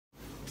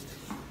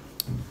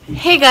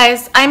Hey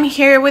guys, I'm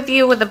here with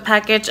you with a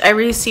package I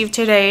received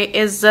today.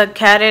 Is the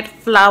Catit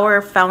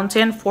flower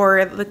fountain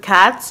for the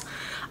cats.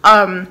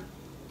 I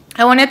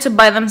wanted to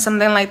buy them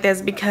something like this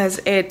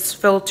because it's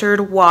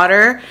filtered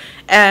water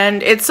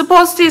and it's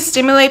supposed to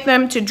stimulate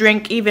them to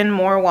drink even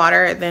more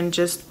water than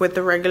just with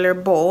the regular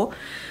bowl.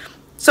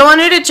 So I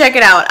wanted to check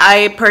it out.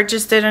 I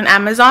purchased it on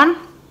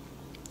Amazon,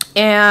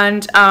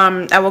 and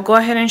I will go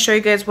ahead and show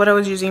you guys what I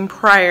was using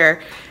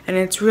prior, and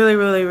it's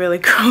really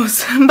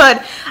gross.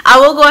 But I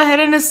will go ahead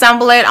and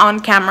assemble it on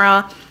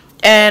camera,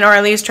 and or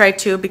at least try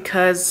to,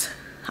 because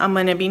I'm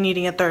gonna be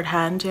needing a third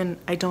hand and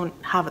I don't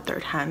have a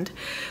third hand.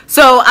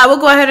 So I will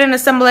go ahead and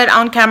assemble it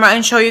on camera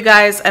and show you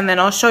guys, and then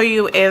I'll show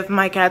you if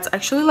my cats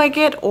actually like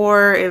it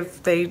or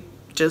if they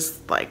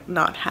just like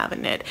not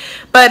having it.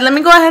 But let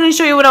me go ahead and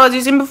show you what I was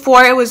using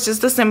before. It was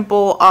just a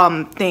simple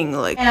thing,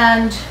 like,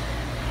 and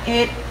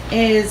it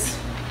is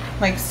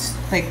like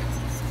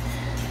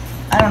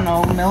I don't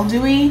know,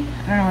 mildewy,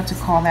 I don't know what to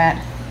call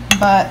that,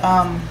 but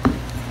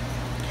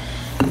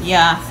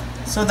yeah,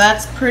 so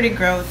that's pretty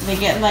gross. They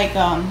get like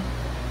a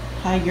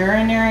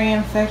urinary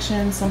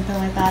infection, something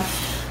like that.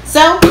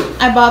 So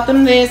I bought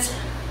them this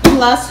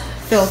plus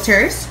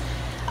filters.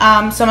 So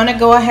I'm gonna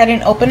go ahead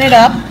and open it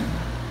up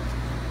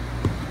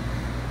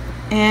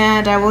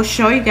and I will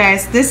show you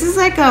guys. This is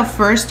like a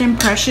first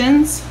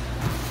impressions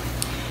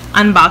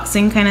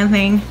unboxing kind of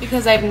thing,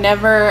 because I've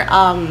never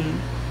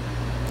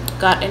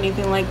got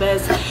anything like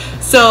this.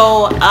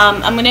 So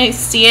I'm gonna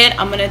see it,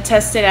 I'm gonna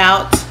test it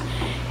out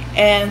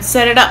and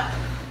set it up.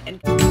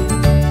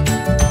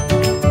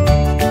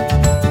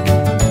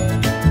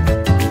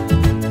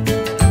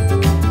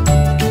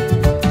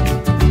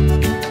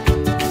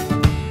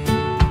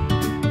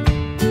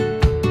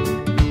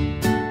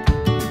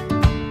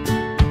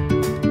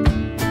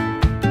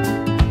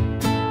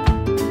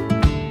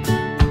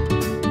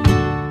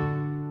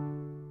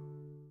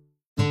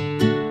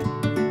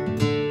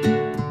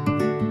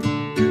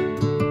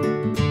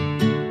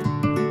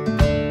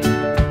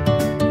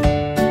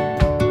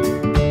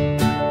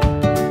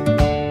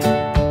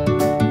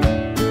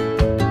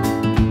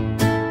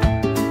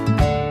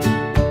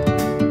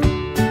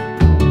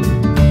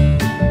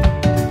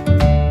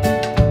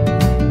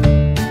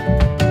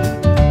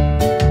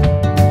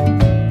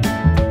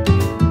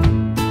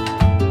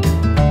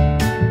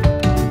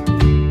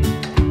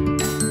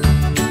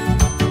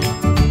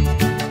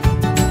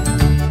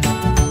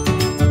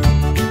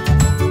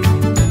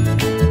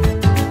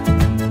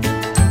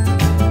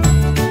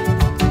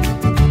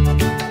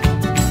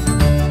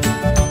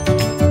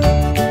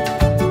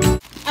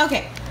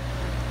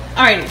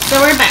 Alrighty, so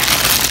we're back.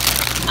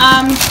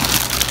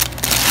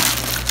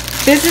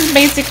 This is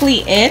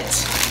basically it.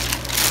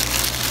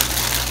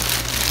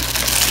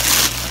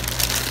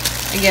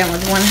 Again,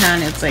 with one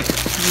hand, it's like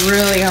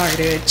really hard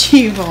to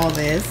achieve all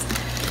this.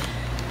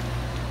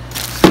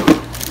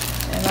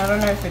 And I don't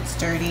know if it's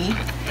dirty.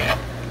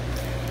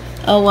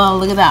 Oh wow,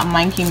 look at that,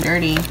 mine came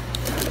dirty.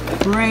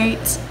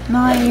 Great,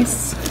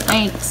 nice,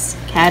 thanks,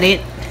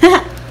 Catit.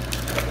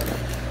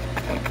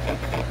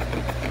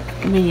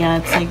 But yeah,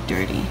 it's like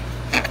dirty.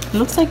 It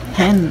looks like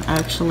pen,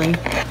 actually.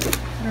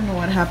 I don't know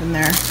what happened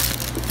there.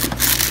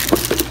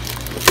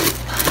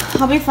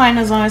 I'll be fine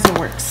as long as it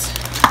works.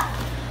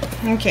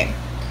 Okay.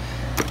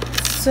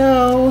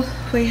 So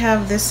we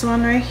have this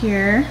one right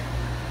here.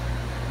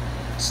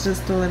 It's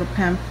just a little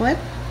pamphlet.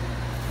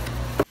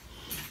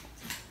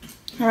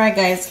 Alright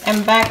guys,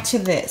 I'm back to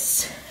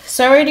this.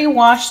 So I already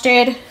washed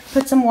it,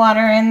 put some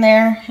water in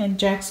there, and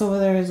Jack's over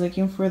there is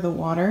looking for the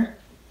water.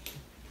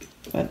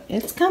 But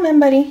it's coming,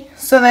 buddy.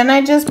 So then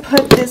I just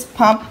put this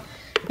pump.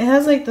 It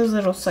has like those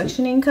little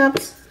suctioning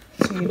cups.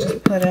 So you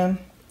just put them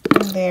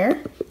in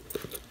there.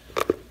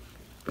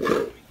 There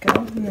we go.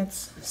 And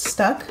it's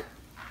stuck.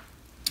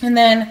 And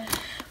then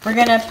we're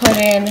going to put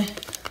in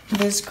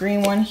this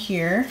green one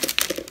here.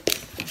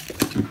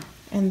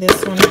 And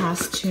this one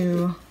has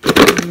to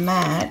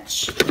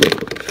match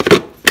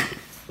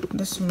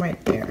this one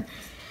right there.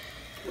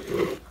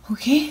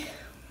 Okay.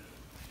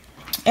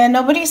 And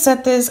nobody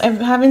said this, I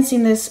haven't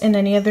seen this in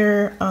any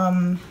other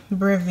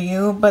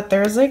review, but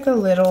there's like a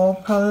little,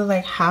 probably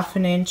like ½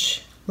 an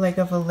inch, like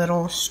of a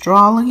little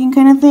straw looking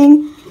kind of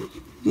thing.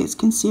 You guys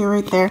can see it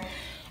right there.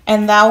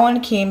 And that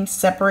one came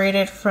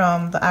separated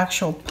from the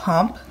actual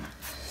pump.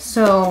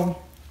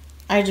 So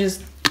I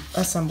just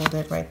assembled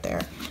it right there.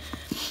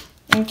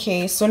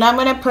 Okay, so now I'm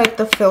gonna put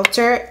the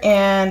filter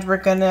and we're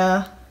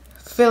gonna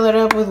fill it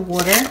up with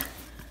water.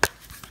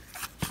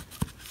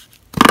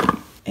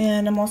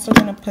 And I'm also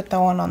going to put that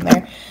one on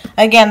there.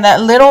 Again,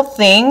 that little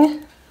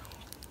thing,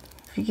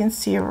 if you can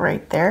see it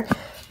right there,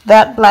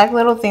 that black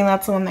little thing,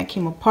 that's the one that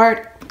came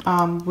apart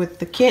with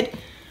the kit.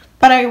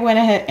 But I went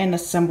ahead and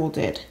assembled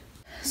it.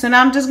 So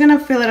now I'm just going to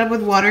fill it up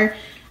with water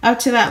up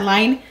to that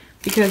line,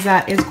 because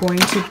that is going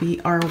to be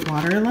our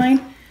water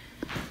line.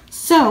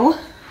 So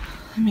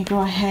let me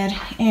go ahead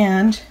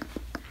and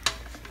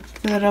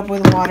fill it up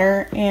with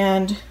water,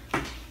 and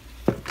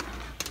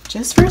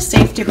just for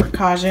safety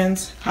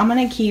precautions, I'm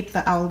going to keep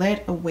the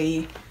outlet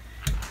away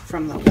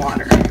from the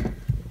water.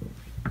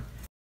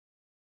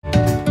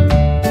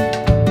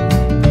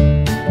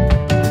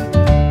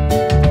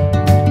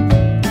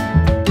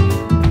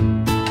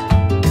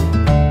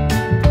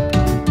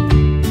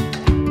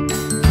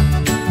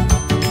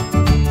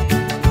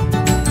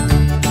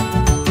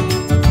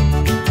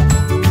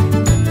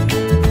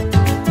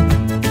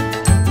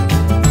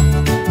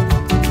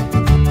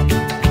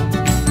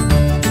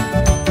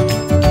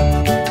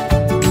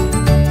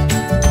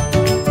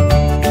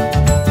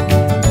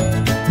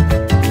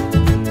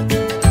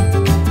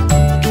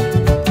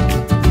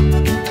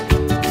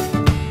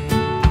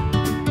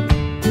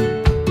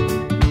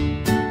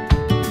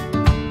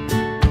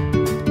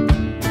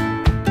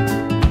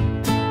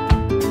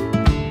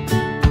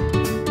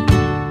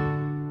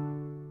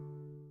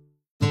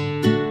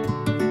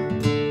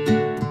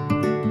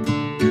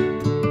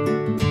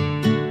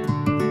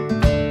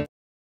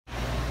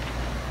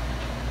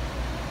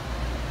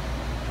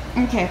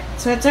 Okay,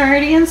 so it's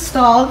already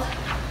installed,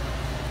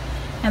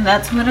 and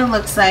that's what it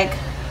looks like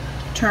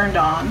turned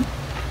on.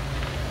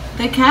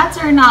 The cats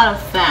are not a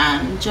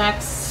fan.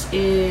 Jax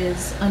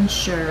is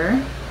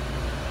unsure.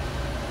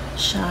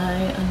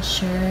 Shy,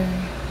 unsure,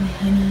 my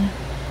honey.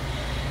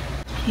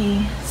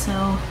 Okay,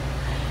 so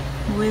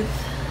with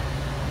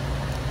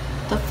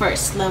the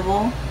first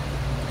level,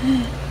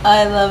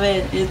 I love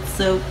it. It's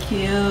so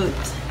cute.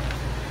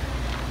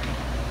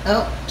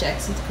 Oh,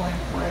 Jax is going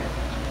for it.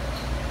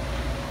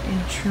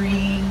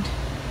 Intrigued.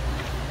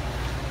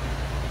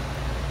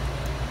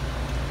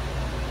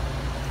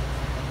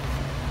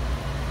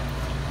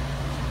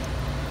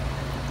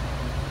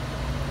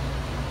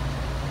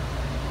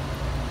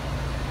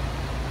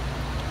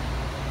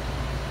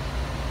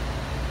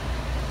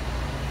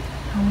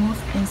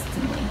 Almost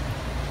instantly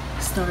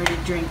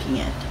started drinking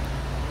it.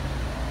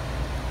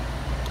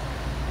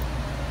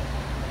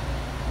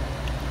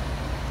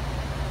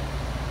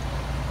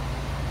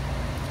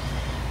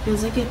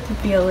 Feels like it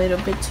could be a little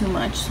bit too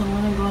much, so I'm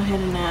gonna go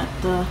ahead and add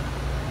the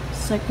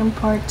second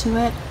part to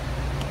it.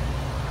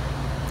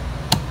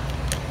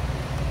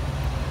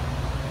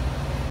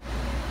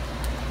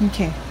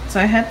 Okay, so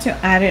I had to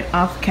add it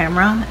off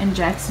camera, and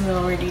Jax is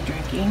already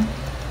drinking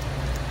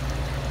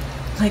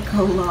like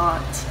a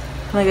lot.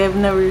 Like, I've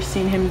never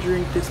seen him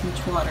drink this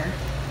much water,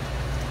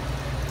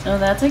 so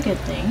that's a good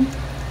thing.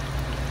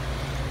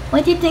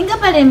 What do you think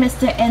about it,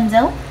 Mr.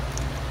 Enzo?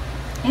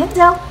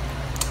 Enzo?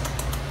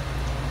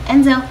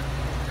 Enzo,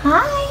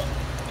 hi.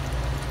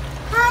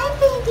 Hi,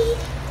 baby.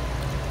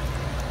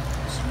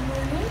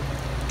 Sorry.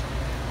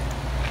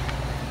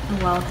 Oh,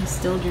 wow, he's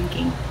still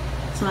drinking,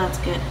 so that's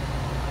good.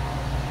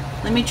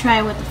 Let me try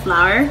it with the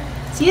flour.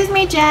 Excuse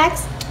me,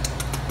 Jax.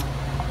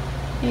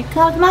 Here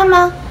comes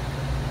Mama.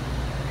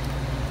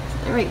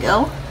 There we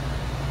go.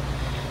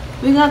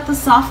 We got the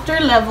softer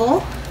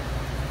level.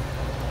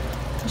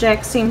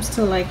 Jax seems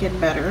to like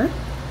it better.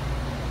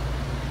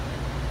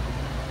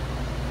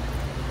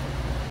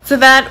 So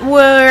that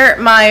were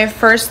my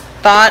first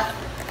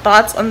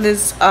thoughts on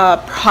this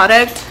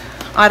product.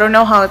 I don't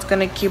know how it's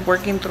gonna keep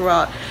working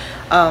throughout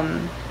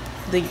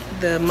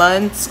the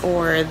months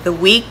or the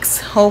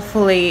weeks.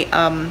 Hopefully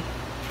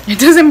it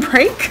doesn't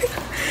break.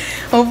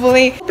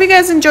 Hopefully. Hope you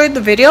guys enjoyed the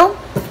video.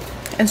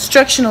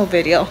 Instructional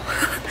video.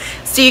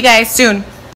 See you guys soon.